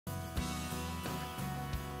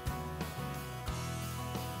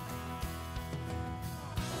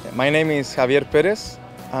My name is Javier Perez.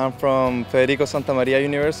 I'm from Federico Santa Maria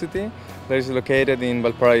University, that is located in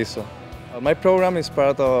Valparaiso. My program is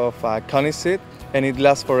part of CONICYT, and it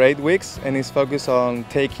lasts for 8 weeks and is focused on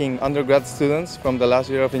taking undergrad students from the last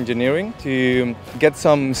year of engineering to get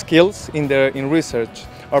some skills in research.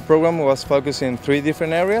 Our program was focused in 3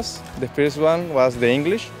 different areas. The first one was the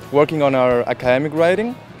English, working on our academic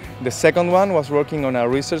writing. The second one was working on a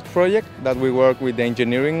research project that we work with the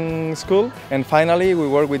engineering school. And finally, we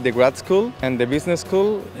work with the grad school and the business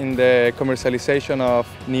school in the commercialization of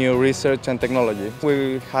new research and technology.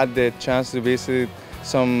 We had the chance to visit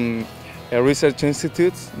some research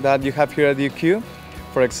institutes that you have here at UQ.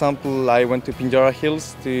 For example, I went to Pinjarra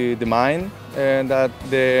Hills to the mine that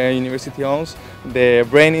the university owns, the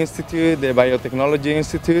Brain Institute, the Biotechnology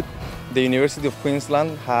Institute. The University of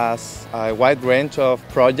Queensland has a wide range of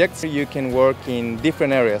projects. You can work in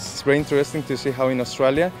different areas. It's very interesting to see how in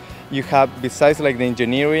Australia you have, besides like the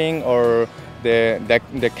engineering or the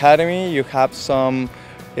academy, you have some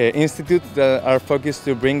institutes that are focused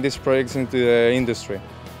to bring these projects into the industry.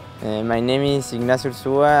 My name is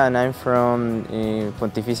Ignacio and I'm from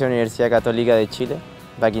Pontificia Universidad Católica de Chile,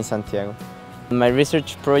 back in Santiago. My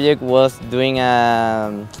research project was doing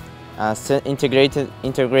a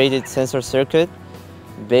integrated sensor circuit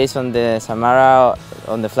based on the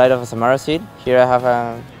flight of a Samara seed. Here I have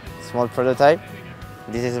a small prototype.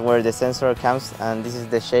 This is where the sensor comes, and this is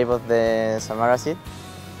the shape of the Samara seed.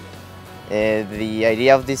 The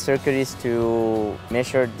idea of this circuit is to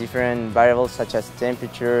measure different variables such as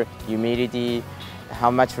temperature, humidity, how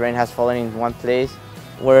much rain has fallen in one place.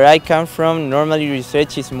 Where I come from, normally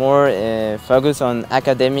research is more focused on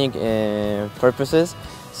academic purposes.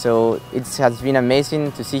 So it has been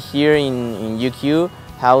amazing to see here in UQ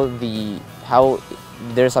how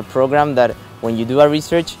there's a program that when you do a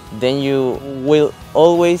research, then you will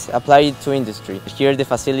always apply it to industry. Here the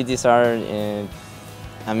facilities are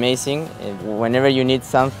amazing. Whenever you need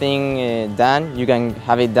something done, you can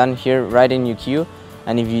have it done here right in UQ.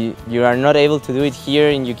 And if you are not able to do it here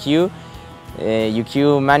in UQ,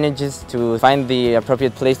 UQ manages to find the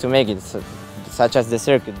appropriate place to make it, such as the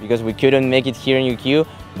circuit, because we couldn't make it here in UQ,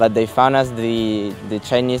 but they found us the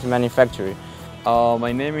Chinese manufacturer.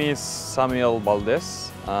 My name is Samuel Valdez,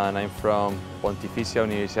 and I'm from Pontificia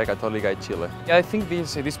Universidad Católica de Chile. I think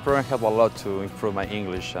this program helped a lot to improve my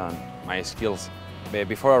English and my skills.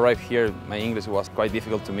 Before I arrived here, my English was quite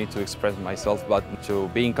difficult to me to express myself, but to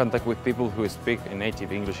be in contact with people who speak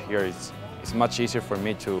native English here, it's much easier for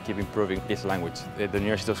me to keep improving this language. The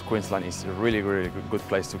University of Queensland is a really good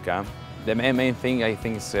place to come. The main thing I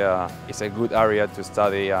think is it's a good area to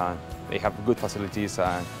study. They have good facilities,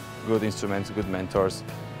 good instruments, good mentors,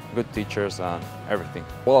 good teachers, and everything.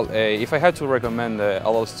 Well, if I had to recommend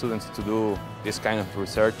all students to do this kind of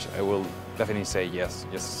research, I will definitely say yes.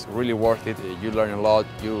 It's really worth it. You learn a lot.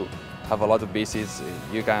 You have a lot of visits.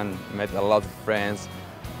 You can meet a lot of friends.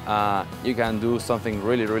 You can do something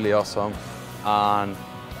really awesome. And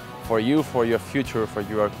for you, for your future, for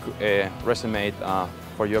your resume,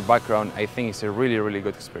 for your background, I think it's a really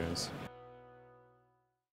good experience.